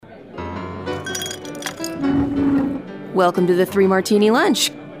Welcome to the Three Martini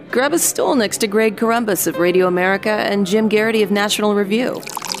Lunch. Grab a stool next to Greg Columbus of Radio America and Jim Garrity of National Review.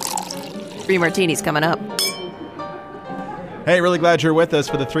 Three Martinis coming up. Hey, really glad you're with us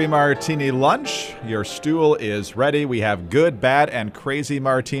for the Three Martini Lunch. Your stool is ready. We have good, bad, and crazy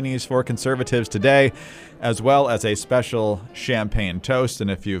martinis for conservatives today, as well as a special champagne toast.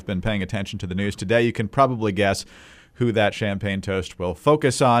 And if you've been paying attention to the news today, you can probably guess who that champagne toast will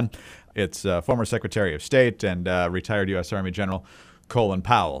focus on. It's former Secretary of State and retired U.S. Army General Colin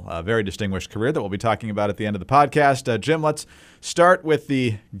Powell. A very distinguished career that we'll be talking about at the end of the podcast. Jim, let's start with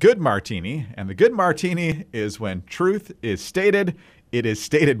the good martini. And the good martini is when truth is stated, it is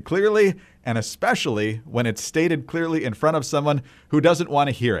stated clearly, and especially when it's stated clearly in front of someone who doesn't want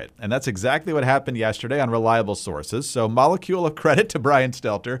to hear it. And that's exactly what happened yesterday on reliable sources. So molecule of credit to Brian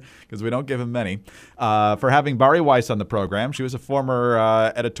Stelter, because we don't give him many, for having Bari Weiss on the program. She was a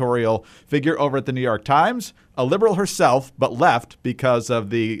former editorial figure over at the New York Times, a liberal herself, but left because of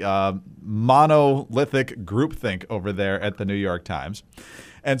the monolithic groupthink over there at the New York Times.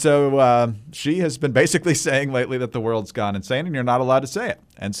 And so she has been basically saying lately that the world's gone insane and you're not allowed to say it.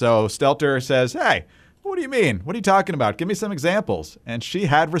 And so Stelter says, hey, what do you mean? What are you talking about? Give me some examples. And she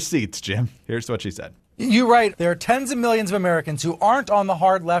had receipts, Jim. Here's what she said. You write, there are tens of millions of Americans who aren't on the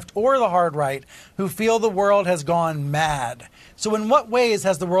hard left or the hard right who feel the world has gone mad. So in what ways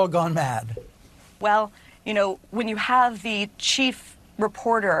has the world gone mad? Well, you know, when you have the chief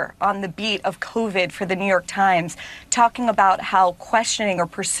reporter on the beat of COVID for the New York Times talking about how questioning or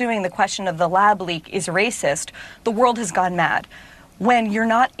pursuing the question of the lab leak is racist, the world has gone mad. When you're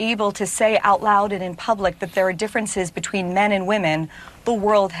not able to say out loud and in public that there are differences between men and women, the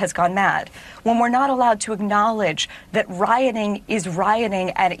world has gone mad. When we're not allowed to acknowledge that rioting is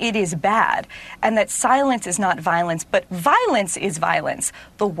rioting and it is bad, and that silence is not violence, but violence is violence,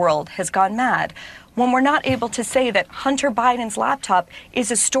 the world has gone mad. When we're not able to say that Hunter Biden's laptop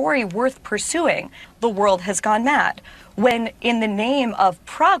is a story worth pursuing, the world has gone mad. When, in the name of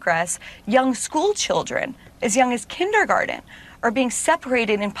progress, young school children, as young as kindergarten, are being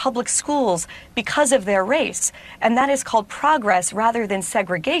separated in public schools because of their race, and that is called progress rather than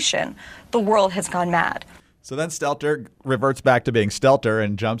segregation, the world has gone mad. So then Stelter reverts back to being Stelter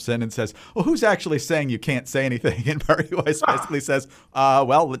and jumps in and says, well, who's actually saying you can't say anything? And Bari Weiss basically says,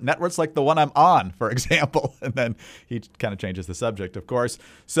 well, networks like the one I'm on, for example. And then he kind of changes the subject, of course.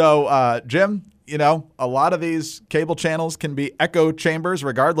 So, Jim, you know, a lot of these cable channels can be echo chambers,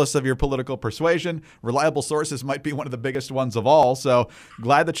 regardless of your political persuasion. Reliable sources might be one of the biggest ones of all. So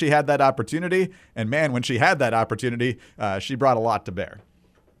glad that she had that opportunity. And man, when she had that opportunity, she brought a lot to bear.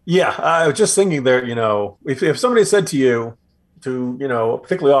 Yeah, I was just thinking there, you know, if somebody said to you, you know,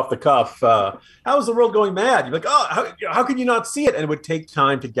 particularly off the cuff, how is the world going mad? You're like, oh, how can you not see it? And it would take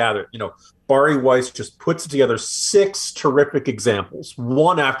time to gather it. You know, Bari Weiss just puts together 6 terrific examples,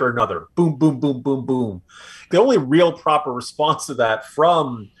 one after another. Boom, boom, boom, boom, boom. The only real proper response to that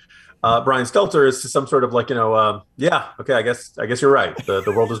from Brian Stelter is to some sort of like, you know, yeah, okay, I guess you're right.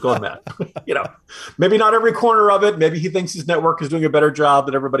 The world is going mad. You know, maybe not every corner of it. Maybe he thinks his network is doing a better job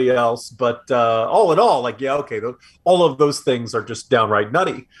than everybody else. But all in all, like, yeah, okay, all of those things are just downright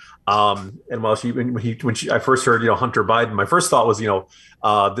nutty. And while I first heard, you know, Hunter Biden, my first thought was, you know,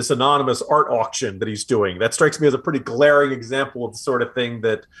 this anonymous art auction that he's doing. That strikes me as a pretty glaring example of the sort of thing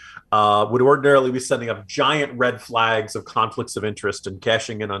that would ordinarily be sending up giant red flags of conflicts of interest and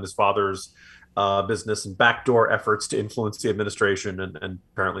cashing in on his father's business and backdoor efforts to influence the administration. And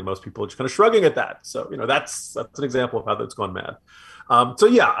apparently most people are just kind of shrugging at that. So, you know, that's an example of how that's gone mad.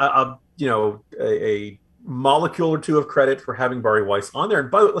 You know, a molecule or two of credit for having Bari Weiss on there.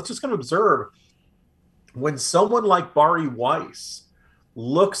 And by the way, let's just kind of observe when someone like Bari Weiss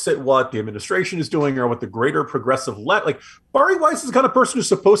looks at what the administration is doing or what the greater progressive left, like Bari Weiss is the kind of person who's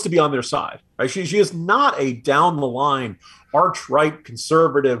supposed to be on their side, right? She is not a down the line arch-right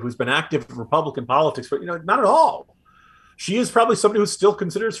conservative who's been active in Republican politics, but, you know, not at all. She is probably somebody who still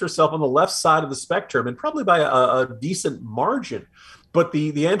considers herself on the left side of the spectrum and probably by a decent margin. But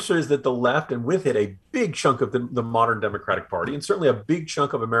the answer is that the left, and with it a big chunk of the modern Democratic Party, and certainly a big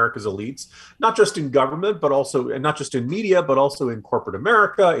chunk of America's elites, not just in government, but also, and not just in media, but also in corporate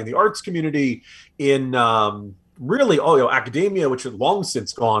America, in the arts community, in academia, which had long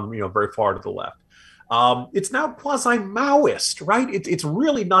since gone, you know, very far to the left. It's now quasi-Maoist, right? It's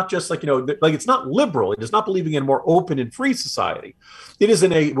really not just like, you know, like it's not liberal. It is not believing in a more open and free society. It is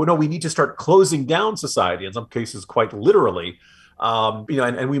we need to start closing down society, in some cases quite literally,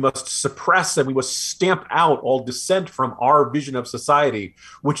 and we must suppress and we must stamp out all dissent from our vision of society,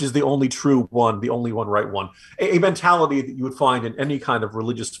 which is the only true one, the only one right one, a mentality that you would find in any kind of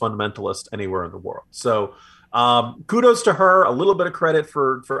religious fundamentalist anywhere in the world. So kudos to her. A little bit of credit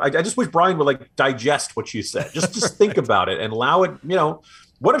for I just wish Brian would like digest what she said. Just think about it and allow it.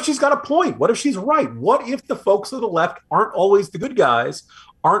 What if she's got a point? What if she's right? What if the folks of the left aren't always the good guys,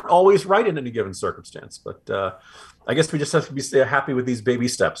 aren't always right in any given circumstance? But I guess we just have to be happy with these baby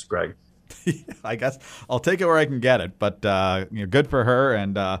steps, Greg. I guess I'll take it where I can get it. But good for her,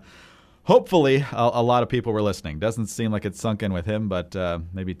 and hopefully a lot of people were listening. Doesn't seem like it's sunk in with him, but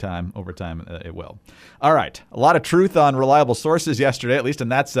maybe over time it will. All right. A lot of truth on reliable sources yesterday, at least in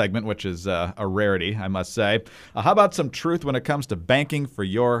that segment, which is a rarity, I must say. How about some truth when it comes to banking for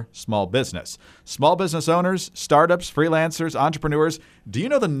your small business? Small business owners, startups, freelancers, entrepreneurs, do you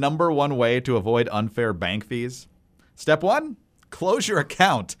know the number one way to avoid unfair bank fees? Step 1, close your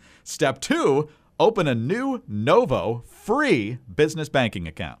account. Step 2, open a new Novo free business banking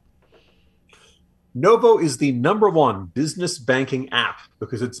account. Novo is the number one business banking app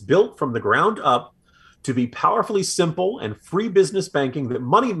because it's built from the ground up to be powerfully simple and free business banking that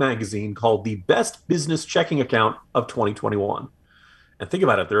Money Magazine called the best business checking account of 2021. And think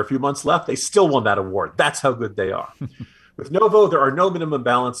about it, there are a few months left. They still won that award. That's how good they are. With Novo, there are no minimum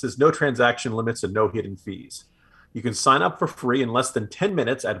balances, no transaction limits, and no hidden fees. You can sign up for free in less than 10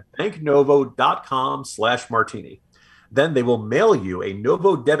 minutes at banknovo.com/martini. Then they will mail you a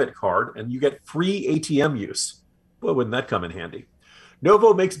Novo debit card and you get free ATM use. Boy, wouldn't that come in handy?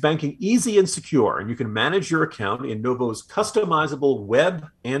 Novo makes banking easy and secure, and you can manage your account in Novo's customizable web,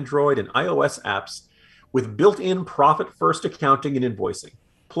 Android, and iOS apps with built-in profit-first accounting and invoicing.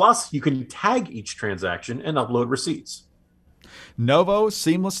 Plus, you can tag each transaction and upload receipts. Novo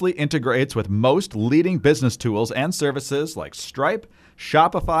seamlessly integrates with most leading business tools and services like Stripe,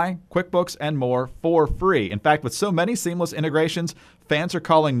 Shopify, QuickBooks, and more for free. In fact, with so many seamless integrations, fans are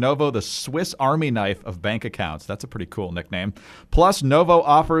calling Novo the Swiss Army knife of bank accounts. That's a pretty cool nickname. Plus, Novo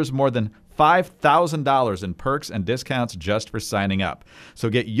offers more than $5,000 in perks and discounts just for signing up. So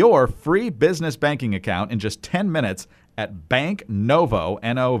get your free business banking account in just 10 minutes at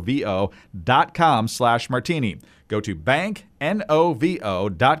banknovo.com/martini. Go to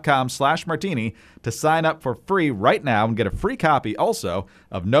banknovo.com/martini to sign up for free right now and get a free copy also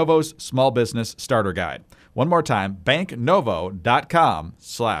of Novo's Small Business Starter Guide. One more time,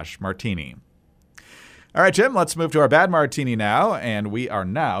 banknovo.com/martini. All right, Jim, let's move to our bad martini now. And we are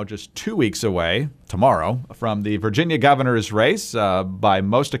now just 2 weeks away, tomorrow, from the Virginia governor's race. By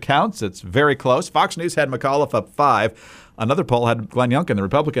most accounts, it's very close. Fox News had McAuliffe up 5. Another poll had Glenn Youngkin, the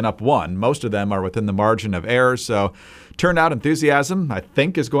Republican, up 1. Most of them are within the margin of error. So turnout enthusiasm, I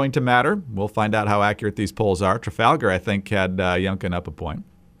think, is going to matter. We'll find out how accurate these polls are. Trafalgar, I think, had Youngkin up a point.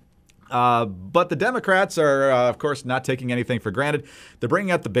 But the Democrats are, of course, not taking anything for granted. They're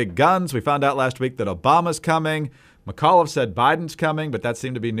bringing out the big guns. We found out last week that Obama's coming. McAuliffe said Biden's coming, but that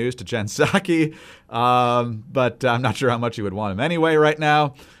seemed to be news to Jen Psaki. But I'm not sure how much you would want him anyway right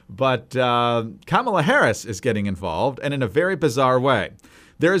now. But Kamala Harris is getting involved, and in a very bizarre way.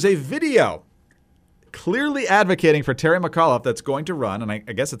 There is a video clearly advocating for Terry McAuliffe that's going to run, and I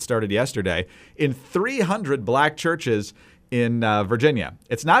guess it started yesterday, in 300 black churches in Virginia.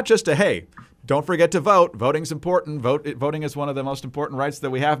 It's not just hey, don't forget to vote. Voting's important. Voting is one of the most important rights that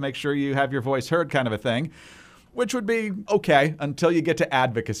we have. Make sure you have your voice heard kind of a thing, which would be okay until you get to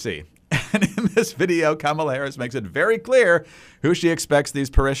advocacy. And in this video, Kamala Harris makes it very clear who she expects these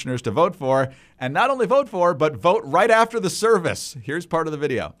parishioners to vote for, and not only vote for, but vote right after the service. Here's part of the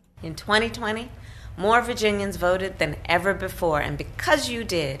video. In 2020, more Virginians voted than ever before, and because you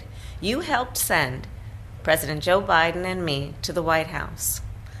did, you helped send President Joe Biden and me to the White House.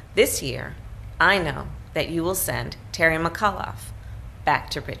 This year, I know that you will send Terry McAuliffe back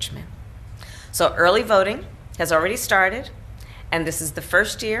to Richmond. So early voting has already started, and this is the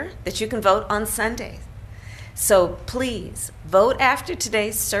first year that you can vote on Sundays. So please, vote after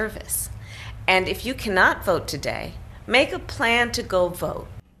today's service. And if you cannot vote today, make a plan to go vote.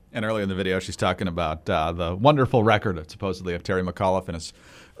 And earlier in the video, she's talking about the wonderful record, supposedly, of Terry McAuliffe and his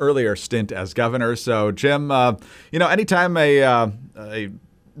earlier stint as governor. So, Jim, anytime a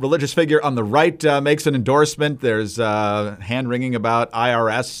religious figure on the right makes an endorsement, there's hand-wringing about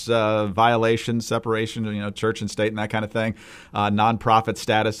IRS violations, separation, church and state and that kind of thing, nonprofit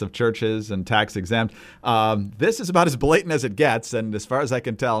status of churches and tax exempt. This is about as blatant as it gets, and as far as I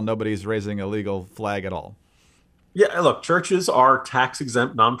can tell, nobody's raising a legal flag at all. Yeah, look, churches are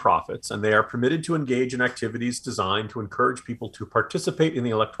tax-exempt nonprofits, and they are permitted to engage in activities designed to encourage people to participate in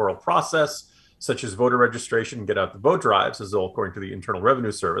the electoral process, such as voter registration and get out the vote drives, as all according to the Internal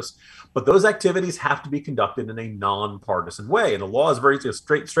Revenue Service. But those activities have to be conducted in a nonpartisan way. And the law is very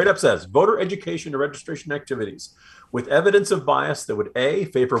straight up says voter education and registration activities with evidence of bias that would A,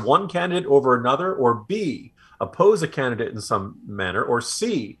 favor one candidate over another, or B, oppose a candidate in some manner, or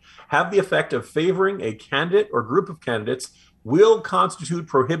C, have the effect of favoring a candidate or group of candidates will constitute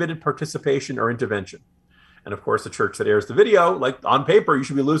prohibited participation or intervention. And of course, the church that airs the video, like on paper, you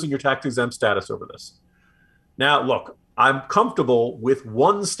should be losing your tax-exempt status over this. Now, look, I'm comfortable with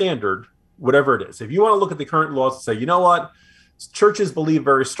one standard, whatever it is. If you want to look at the current laws and say, you know what, churches believe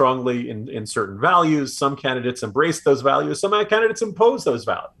very strongly in certain values. Some candidates embrace those values. Some candidates impose those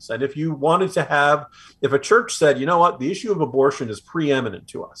values. And if you wanted to have, if a church said, you know what, the issue of abortion is preeminent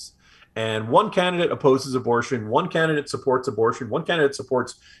to us, and one candidate opposes abortion, one candidate supports abortion, one candidate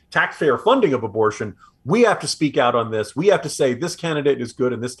supports taxpayer funding of abortion, we have to speak out on this. We have to say this candidate is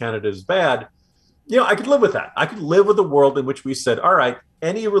good and this candidate is bad. You know, I could live with that. I could live with a world in which we said, all right,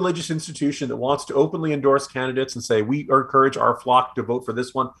 any religious institution that wants to openly endorse candidates and say, we encourage our flock to vote for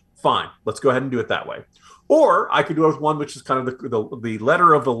this one, fine, let's go ahead and do it that way. Or I could do it with one which is kind of the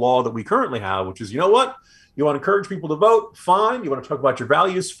letter of the law that we currently have, which is, you know what? You want to encourage people to vote? Fine. You want to talk about your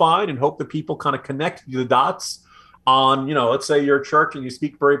values? Fine. And hope that people kind of connect the dots on, you know, let's say you're a church and you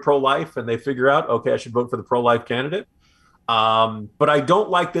speak very pro-life and they figure out, okay, I should vote for the pro-life candidate. But I don't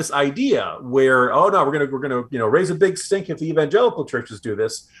like this idea where, oh no, we're gonna you know, raise a big stink if the evangelical churches do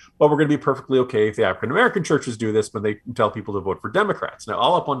this, but we're gonna be perfectly okay if the African American churches do this when they tell people to vote for Democrats. Now,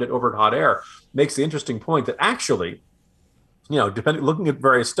 All Up on It over at Hot Air makes the interesting point that actually, you know, looking at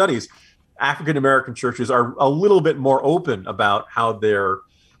various studies, African American churches are a little bit more open about how they're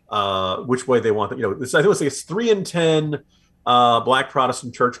which way they want them. You know, I think it's 3 in 10 Black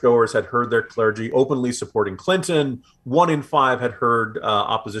Protestant churchgoers had heard their clergy openly supporting Clinton. 1 in 5 had heard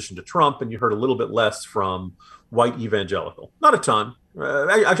opposition to Trump, and you heard a little bit less from white evangelical. Not a ton.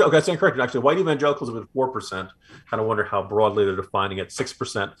 Actually, okay, I stand corrected. Actually, white evangelicals are at 4%. Kind of wonder how broadly they're defining it.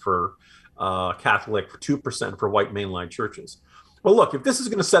 6% for Catholic, 2% for white mainline churches. Well, look, if this is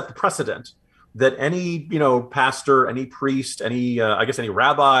going to set the precedent that any, you know, pastor, any priest, any, I guess, any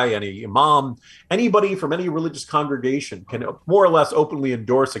rabbi, any imam, anybody from any religious congregation can more or less openly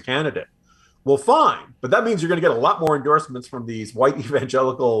endorse a candidate. Well, fine, but that means you're going to get a lot more endorsements from these white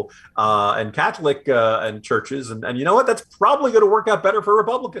evangelical and Catholic and churches, and you know what? That's probably going to work out better for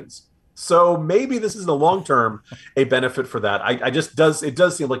Republicans. So maybe this is in the long term a benefit for that. It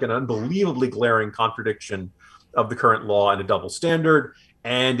does seem like an unbelievably glaring contradiction of the current law and a double standard.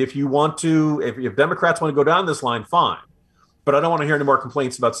 And if you want to, if Democrats want to go down this line, fine. But I don't want to hear any more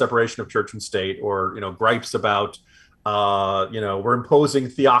complaints about separation of church and state, or, you know, gripes about, you know, we're imposing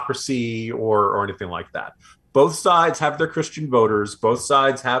theocracy or anything like that. Both sides have their Christian voters. Both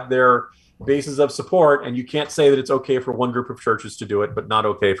sides have their bases of support, and you can't say that it's okay for one group of churches to do it, but not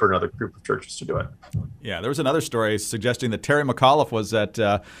okay for another group of churches to do it. Yeah, there was another story suggesting that Terry McAuliffe was at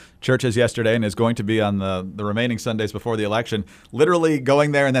churches yesterday and is going to be on the remaining Sundays before the election, literally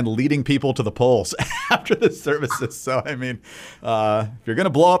going there and then leading people to the polls after the services. So, I mean, if you're going to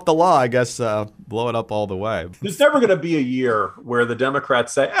blow up the law, I guess blow it up all the way. There's never going to be a year where the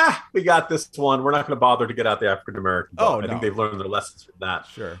Democrats say, we got this one. We're not going to bother to get out the African-American vote. No. I think they've learned their lessons from that.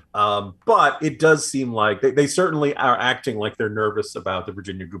 Sure. But it does seem like they certainly are acting like they're nervous about the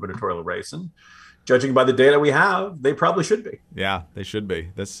Virginia gubernatorial race. And judging by the data we have, they probably should be. Yeah, they should be.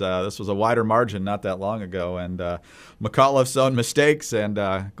 This was a wider margin not that long ago, and McAuliffe's own mistakes and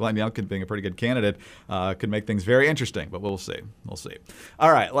Glenn Youngkin being a pretty good candidate could make things very interesting, but we'll see. We'll see.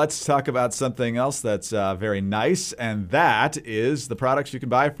 All right, let's talk about something else that's very nice, and that is the products you can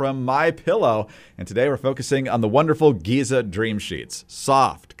buy from MyPillow. And today we're focusing on the wonderful Giza Dream Sheets.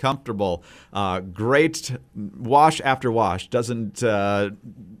 Soft, comfortable, great wash after wash. Doesn't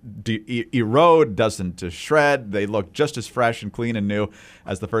erode, doesn't shred. They look just as fresh and clean and new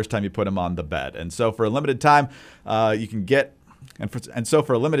as the first time you put them on the bed. And so for a limited time, you can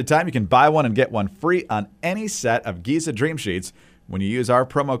buy one and get one free on any set of Giza Dream Sheets when you use our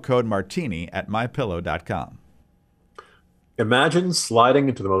promo code Martini at mypillow.com. Imagine sliding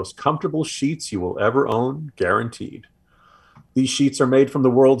into the most comfortable sheets you will ever own, guaranteed. These sheets are made from the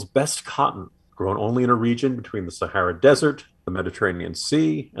world's best cotton, grown only in a region between the Sahara Desert, the Mediterranean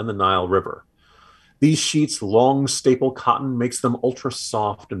Sea, and the Nile River. These sheets' long staple cotton makes them ultra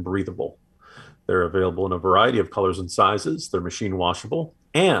soft and breathable. They're available in a variety of colors and sizes. They're machine washable,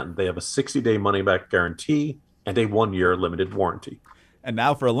 and they have a 60-day money-back guarantee and a 1-year limited warranty. And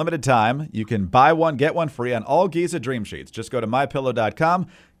now for a limited time, you can buy one, get one free on all Giza Dream Sheets. Just go to mypillow.com,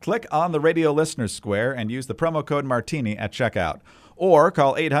 click on the radio listeners square, and use the promo code Martini at checkout. Or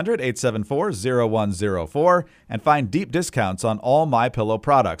call 800-874-0104 and find deep discounts on all MyPillow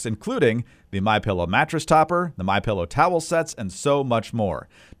products, including the MyPillow mattress topper, the MyPillow towel sets, and so much more.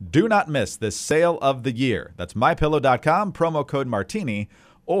 Do not miss this sale of the year. That's MyPillow.com, promo code Martini,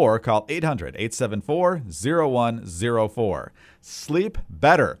 or call 800-874-0104. Sleep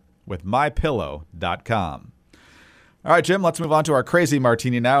better with MyPillow.com. All right, Jim, let's move on to our crazy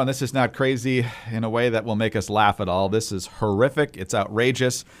martini now. And this is not crazy in a way that will make us laugh at all. This is horrific. It's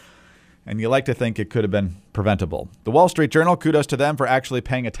outrageous. And you like to think it could have been preventable. The Wall Street Journal, kudos to them for actually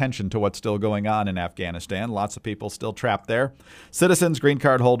paying attention to what's still going on in Afghanistan. Lots of people still trapped there. Citizens, green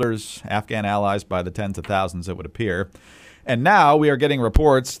card holders, Afghan allies by the tens of thousands, it would appear. And now we are getting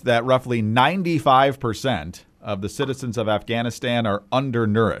reports that roughly 95% of the citizens of Afghanistan are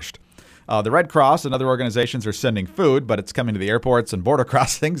undernourished. The Red Cross and other organizations are sending food, but it's coming to the airports and border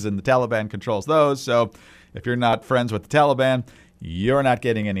crossings, and the Taliban controls those. So if you're not friends with the Taliban, you're not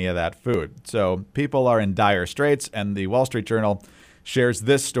getting any of that food. So people are in dire straits, and the Wall Street Journal shares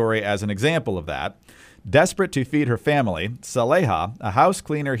this story as an example of that. Desperate to feed her family, Saleha, a house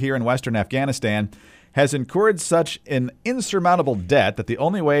cleaner here in western Afghanistan, has incurred such an insurmountable debt that the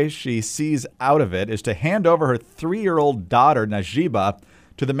only way she sees out of it is to hand over her 3-year-old daughter, Najiba,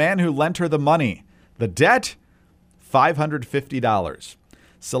 to the man who lent her the money. The debt? $550.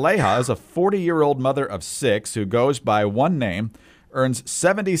 Saleha is a 40-year-old mother of 6 who goes by one name, earns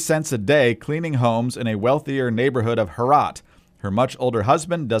 70 cents a day cleaning homes in a wealthier neighborhood of Herat. Her much older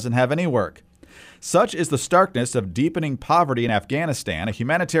husband doesn't have any work. Such is the starkness of deepening poverty in Afghanistan, a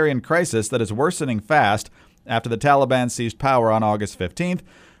humanitarian crisis that is worsening fast after the Taliban seized power on August 15th,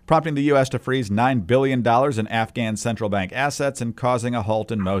 prompting the U.S. to freeze $9 billion in Afghan central bank assets and causing a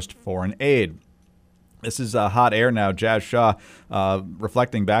halt in most foreign aid. This is hot air now. Jazz Shah,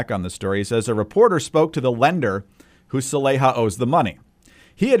 reflecting back on the story, he says, a reporter spoke to the lender who Saleha owes the money.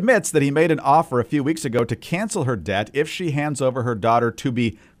 He admits that he made an offer a few weeks ago to cancel her debt if she hands over her daughter to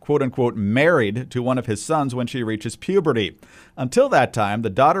be, quote unquote, married to one of his sons when she reaches puberty. Until that time,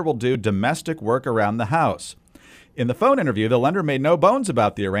 the daughter will do domestic work around the house. In the phone interview, the lender made no bones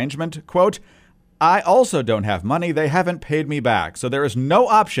about the arrangement. Quote, I also don't have money. They haven't paid me back. So there is no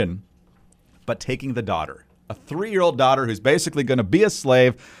option but taking the daughter, a 3-year-old daughter who's basically going to be a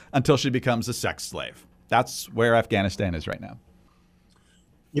slave until she becomes a sex slave. That's where Afghanistan is right now.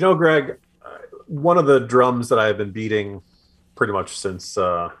 You know, Greg, one of the drums that I've been beating pretty much since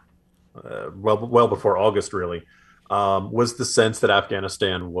well before August, really, was the sense that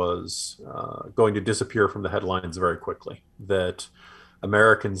Afghanistan was going to disappear from the headlines very quickly, that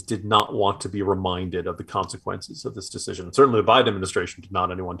Americans did not want to be reminded of the consequences of this decision. Certainly the Biden administration did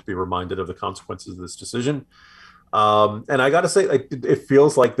not want to be reminded of the consequences of this decision. And I got to say, it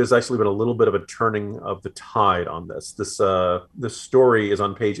feels like there's actually been a little bit of a turning of the tide on this. This story is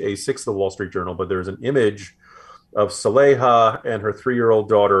on page A6 of the Wall Street Journal, but there's an image of Saleha and her 3-year-old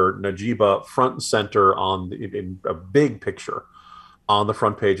daughter, Najiba, front and center in a big picture on the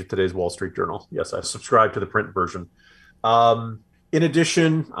front page of today's Wall Street Journal. Yes, I subscribed to the print version. In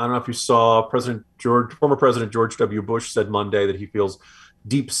addition, I don't know if you saw former President George W. Bush said Monday that he feels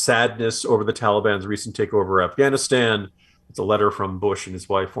deep sadness over the Taliban's recent takeover of Afghanistan. It's a letter from Bush and his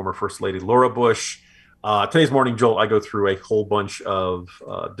wife, former First Lady Laura Bush. Today's Morning Jolt, I go through a whole bunch of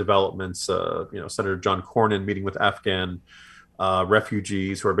developments. Senator John Cornyn meeting with Afghan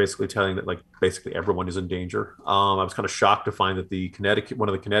refugees who are basically telling that basically everyone is in danger. I was kind of shocked to find that one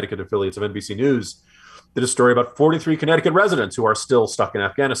of the Connecticut affiliates of NBC News did a story about 43 Connecticut residents who are still stuck in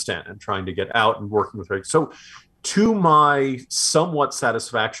Afghanistan and trying to get out and working with. So to my somewhat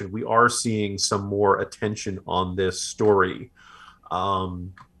satisfaction, we are seeing some more attention on this story.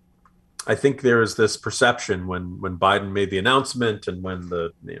 I think there is this perception when Biden made the announcement and when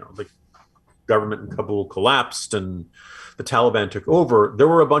the government in Kabul collapsed and the Taliban took over, there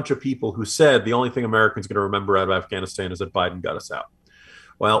were a bunch of people who said the only thing Americans are going to remember out of Afghanistan is that Biden got us out.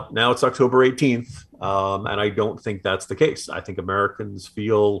 Well, now it's October 18th, and I don't think that's the case. I think Americans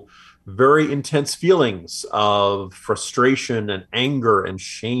feel very intense feelings of frustration and anger and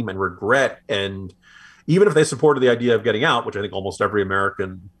shame and regret. And even if they supported the idea of getting out, which I think almost every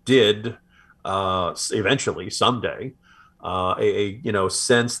American did eventually, someday, a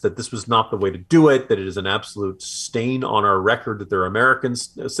sense that this was not the way to do it, that it is an absolute stain on our record that there are American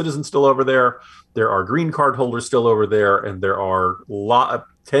citizens still over there, there are green card holders still over there, and there are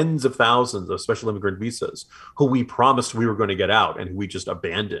tens of thousands of special immigrant visas who we promised we were going to get out and who we just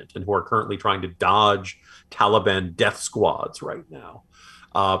abandoned and who are currently trying to dodge Taliban death squads right now.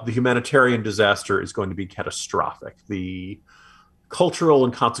 The humanitarian disaster is going to be catastrophic. The cultural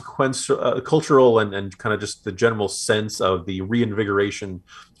and cultural and kind of just the general sense of the reinvigoration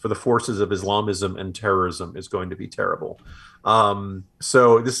for the forces of Islamism and terrorism is going to be terrible.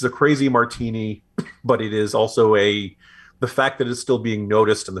 So this is a crazy martini, but it is also the fact that it's still being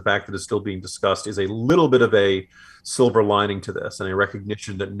noticed and the fact that it's still being discussed is a little bit of a silver lining to this, and a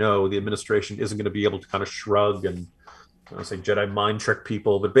recognition that no, the administration isn't going to be able to kind of shrug and I don't say Jedi mind trick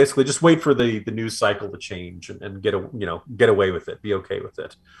people, but basically just wait for the news cycle to change and get away with it, be okay with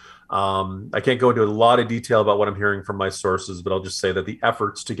it. I can't go into a lot of detail about what I'm hearing from my sources, but I'll just say that the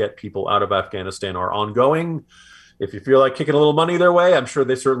efforts to get people out of Afghanistan are ongoing. If you feel like kicking a little money their way, I'm sure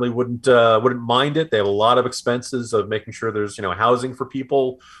they certainly wouldn't mind it. They have a lot of expenses of making sure there's housing for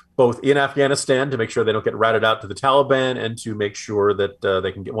people both in Afghanistan to make sure they don't get ratted out to the Taliban, and to make sure that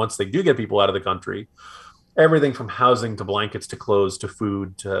they can get, once they do get people out of the country, everything from housing to blankets to clothes to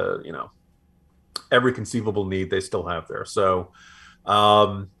food to every conceivable need they still have there. So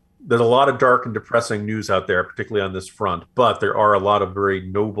there's a lot of dark and depressing news out there, particularly on this front, but there are a lot of very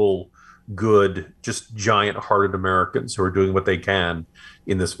noble, good, just giant-hearted Americans who are doing what they can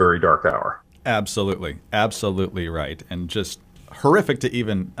in this very dark hour. Absolutely right, and just horrific to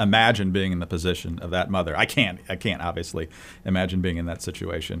even imagine being in the position of that mother. I can't obviously imagine being in that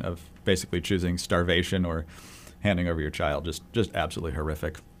situation of basically choosing starvation or handing over your child. Just absolutely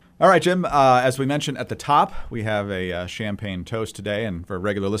horrific. All right, Jim, as we mentioned at the top, we have a champagne toast today. And for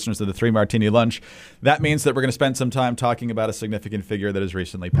regular listeners of the Three Martini Lunch, that means that we're going to spend some time talking about a significant figure that has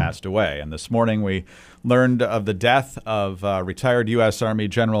recently passed away. And this morning we learned of the death of retired U.S. Army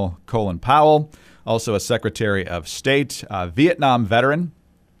General Colin Powell, also a Secretary of State, Vietnam veteran,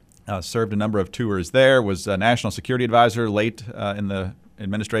 served a number of tours there, was a national security advisor late in the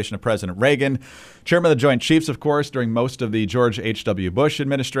administration of President Reagan, chairman of the Joint Chiefs, of course, during most of the George H.W. Bush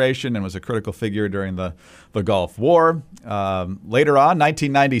administration, and was a critical figure during the Gulf War. Later on,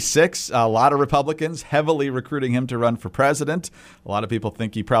 1996, a lot of Republicans heavily recruiting him to run for president. A lot of people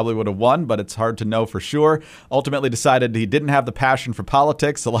think he probably would have won, but it's hard to know for sure. Ultimately decided he didn't have the passion for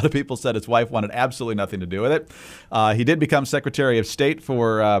politics. A lot of people said his wife wanted absolutely nothing to do with it. He did become Secretary of State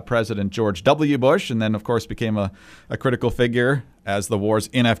for President George W. Bush, and then, of course, became a critical figure as the wars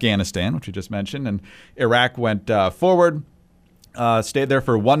in Afghanistan, which we just mentioned, and Iraq went forward. Stayed there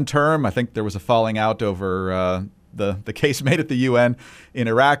for one term. I think there was a falling out over the case made at the UN in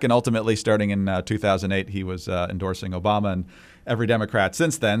Iraq, and ultimately, starting in 2008, he was endorsing Obama and every Democrat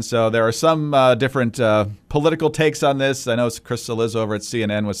since then. So there are some different political takes on this. I know Chris Cillizza over at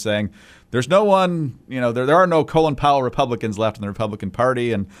CNN was saying there's no one, there are no Colin Powell Republicans left in the Republican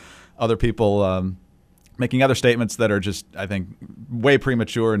Party, and other people making other statements that are just, I think, way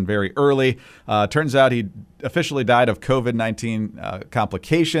premature and very early. Turns out he officially died of COVID-19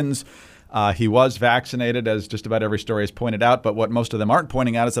 complications. He was vaccinated, as just about every story has pointed out, but what most of them aren't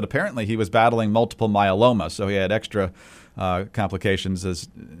pointing out is that apparently he was battling multiple myeloma, so he had extra complications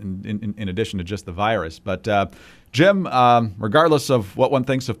in addition to just the virus. But Jim, regardless of what one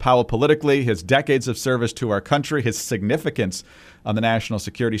thinks of Powell politically, his decades of service to our country, his significance on the national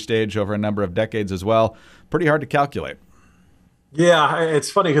security stage over a number of decades as well, pretty hard to calculate. Yeah, it's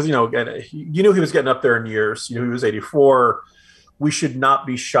funny because, you knew he was getting up there in years. You knew he was 84. We should not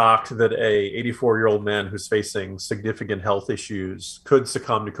be shocked that a 84-year-old man who's facing significant health issues could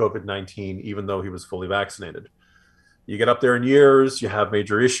succumb to COVID-19, even though he was fully vaccinated. You get up there in years, you have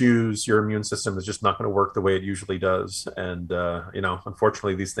major issues, your immune system is just not going to work the way it usually does. And,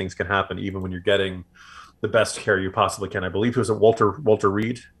 unfortunately, these things can happen even when you're getting the best care you possibly can. I believe it was at Walter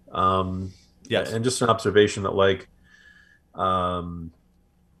Reed. Yes. And just an observation that,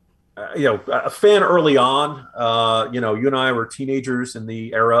 a fan early on, you and I were teenagers in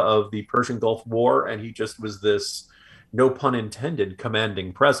the era of the Persian Gulf War, and he just was this, no pun intended,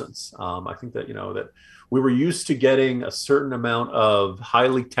 commanding presence. I think that, that we were used to getting a certain amount of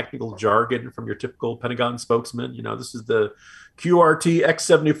highly technical jargon from your typical Pentagon spokesman. This is the QRT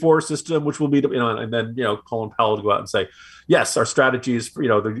X-74 system, which will be, and then, Colin Powell to go out and say, yes, our strategy is,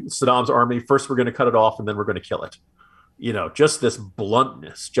 the Saddam's army. First, we're going to cut it off, and then we're going to kill it. Just this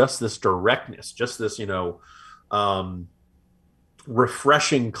bluntness, just this directness, just this,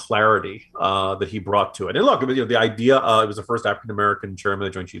 refreshing clarity that he brought to it. And look, the idea, it was the first African-American chairman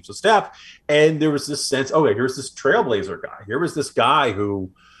of the Joint Chiefs of Staff. And there was this sense, here's this trailblazer guy. Here was this guy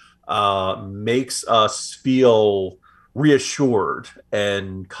who makes us feel reassured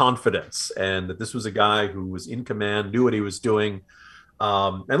and confidence, and that this was a guy who was in command, knew what he was doing.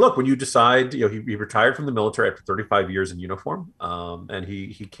 And look, when you decide, he retired from the military after 35 years in uniform, and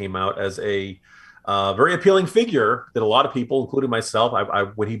he came out as a Very appealing figure that a lot of people, including myself,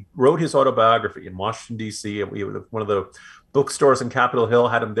 when he wrote his autobiography in Washington, D.C., one of the bookstores in Capitol Hill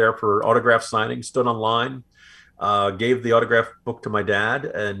had him there for autograph signing, stood online, gave the autograph book to my dad,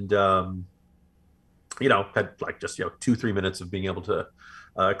 and, had like just, 2-3 minutes of being able to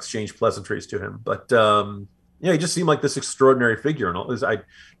exchange pleasantries to him. But, he just seemed like this extraordinary figure. And all this, I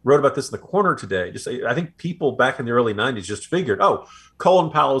wrote about this in the Corner today. I think people back in the early 90s just figured, Colin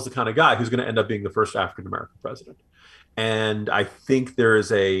Powell is the kind of guy who's going to end up being the first African-American president. And I think there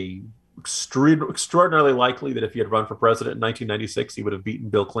is extraordinarily likely that if he had run for president in 1996, he would have beaten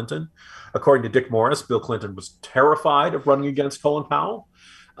Bill Clinton. According to Dick Morris, Bill Clinton was terrified of running against Colin Powell.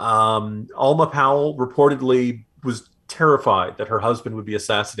 Alma Powell reportedly was terrified that her husband would be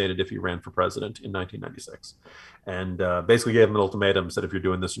assassinated if he ran for president in 1996. And basically gave him an ultimatum, said, if you're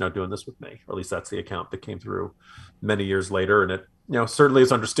doing this, you're not doing this with me. Or at least that's the account that came through many years later. And it, certainly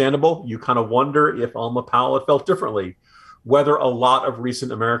is understandable. You kind of wonder if Alma Powell had felt differently, whether a lot of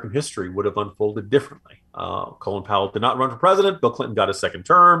recent American history would have unfolded differently. Colin Powell did not run for president. Bill Clinton got a second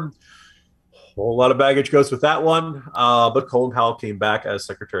term. A whole lot of baggage goes with that one. But Colin Powell came back as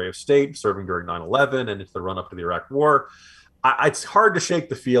Secretary of State, serving during 9/11 and into the run-up to the Iraq War. It's hard to shake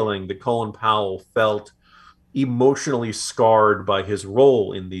the feeling that Colin Powell felt emotionally scarred by his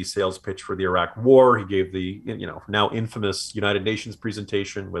role in the sales pitch for the Iraq War. He gave the now infamous United Nations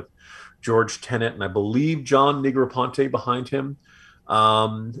presentation with George Tenet and I believe John Negroponte behind him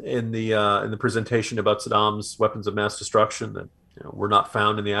in the presentation about Saddam's weapons of mass destruction that were not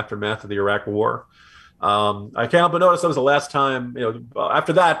found in the aftermath of the Iraq War. I can't help but notice that was the last time.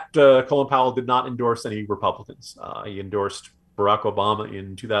 After that, Colin Powell did not endorse any Republicans. He endorsed Barack Obama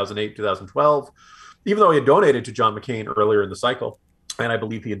in 2008, 2012. Even though he had donated to John McCain earlier in the cycle. And I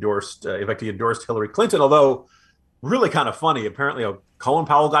believe he endorsed Hillary Clinton, although really kind of funny. Apparently, Colin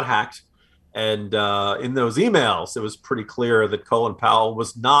Powell got hacked. And in those emails, it was pretty clear that Colin Powell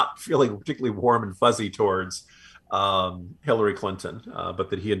was not feeling particularly warm and fuzzy towards Hillary Clinton, but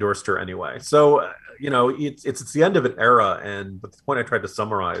that he endorsed her anyway. So, it's the end of an era. But the point I tried to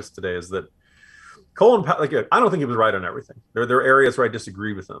summarize today is that Colin Powell, I don't think he was right on everything. There are areas where I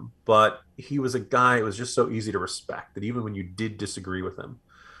disagree with him, but he was a guy, it was just so easy to respect that even when you did disagree with him,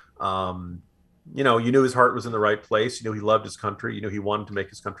 you knew his heart was in the right place. He loved his country. He wanted to make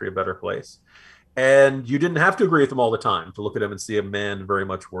his country a better place. And you didn't have to agree with him all the time to look at him and see a man very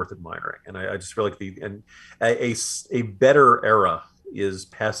much worth admiring. And I just feel like a better era is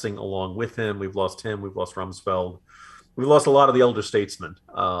passing along with him. We've lost him. We've lost Rumsfeld. We lost a lot of the elder statesmen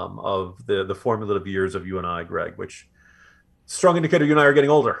of the formative years of you and I, Greg, which strong indicator you and I are getting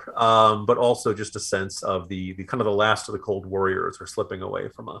older, but also just a sense of the kind of the last of the Cold Warriors are slipping away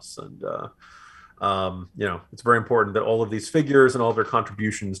from us. And, it's very important that all of these figures and all of their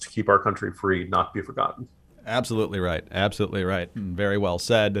contributions to keep our country free not be forgotten. Absolutely right. Absolutely right. And very well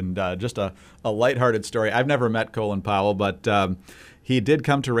said. And just a lighthearted story. I've never met Colin Powell, but he did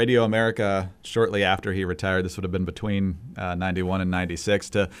come to Radio America shortly after he retired. This would have been between 91 and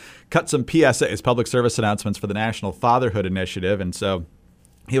 96 to cut some PSAs, public service announcements for the National Fatherhood Initiative. And so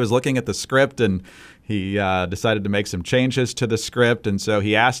he was looking at the script and he decided to make some changes to the script. And so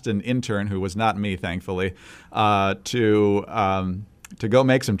he asked an intern, who was not me, thankfully, to go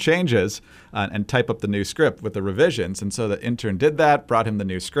make some changes and type up the new script with the revisions. And so the intern did that, brought him the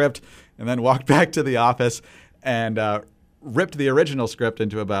new script, and then walked back to the office and ripped the original script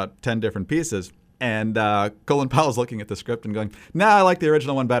into about 10 different pieces. And Colin Powell's looking at the script and going, I like the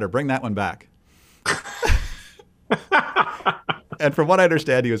original one better. Bring that one back. And from what I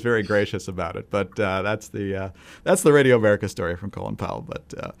understand, he was very gracious about it. But that's the Radio America story from Colin Powell.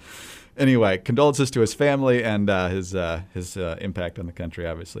 But anyway, condolences to his family and his impact on the country,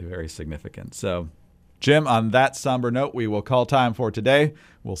 obviously very significant. So, Jim, on that somber note, we will call time for today.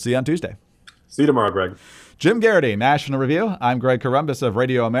 We'll see you on Tuesday. See you tomorrow, Greg. Jim Garrity, National Review. I'm Greg Corombos of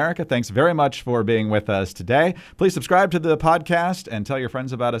Radio America. Thanks very much for being with us today. Please subscribe to the podcast and tell your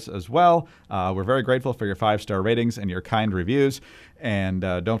friends about us as well. We're very grateful for your 5-star ratings and your kind reviews. And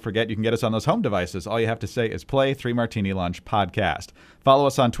don't forget, you can get us on those home devices. All you have to say is play 3 Martini Lunch podcast. Follow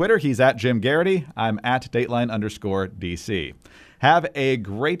us on Twitter. He's at Jim Garrity. I'm at Dateline_DC. Have a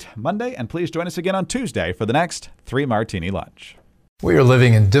great Monday, and please join us again on Tuesday for the next 3 Martini Lunch. We are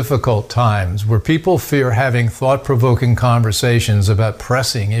living in difficult times where people fear having thought-provoking conversations about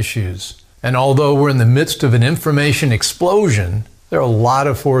pressing issues. And although we're in the midst of an information explosion, there are a lot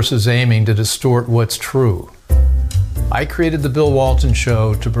of forces aiming to distort what's true. I created The Bill Walton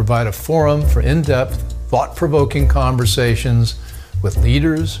Show to provide a forum for in-depth, thought-provoking conversations with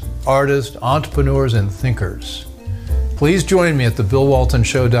leaders, artists, entrepreneurs, and thinkers. Please join me at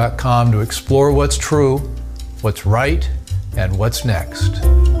thebillwaltonshow.com to explore what's true, what's right, and what's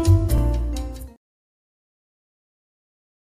next.